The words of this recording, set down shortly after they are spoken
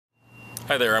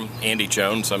Hi there, I'm Andy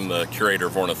Jones. I'm the Curator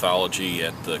of Ornithology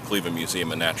at the Cleveland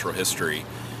Museum of Natural History.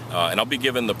 And I'll be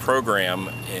giving the program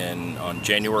on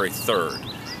January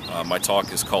 3rd. My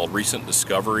talk is called Recent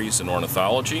Discoveries in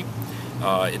Ornithology.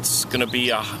 It's going to be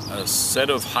a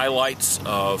set of highlights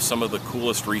of some of the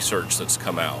coolest research that's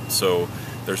come out. So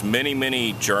there's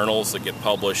many journals that get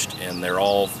published, and they're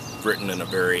all written in a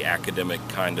very academic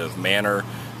kind of manner.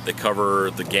 They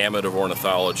cover the gamut of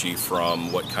ornithology,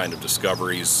 from what kind of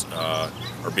discoveries are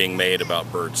being made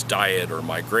about birds' diet or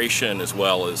migration, as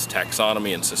well as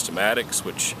taxonomy and systematics,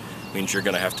 which means you're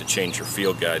going to have to change your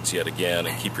field guides yet again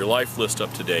and keep your life list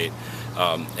up to date.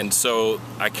 And so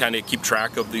I kind of keep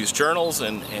track of these journals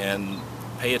and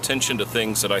pay attention to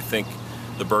things that I think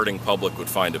the birding public would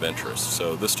find of interest.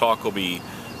 So this talk will be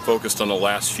focused on the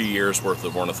last few years worth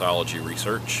of ornithology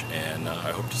research, and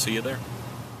I hope to see you there.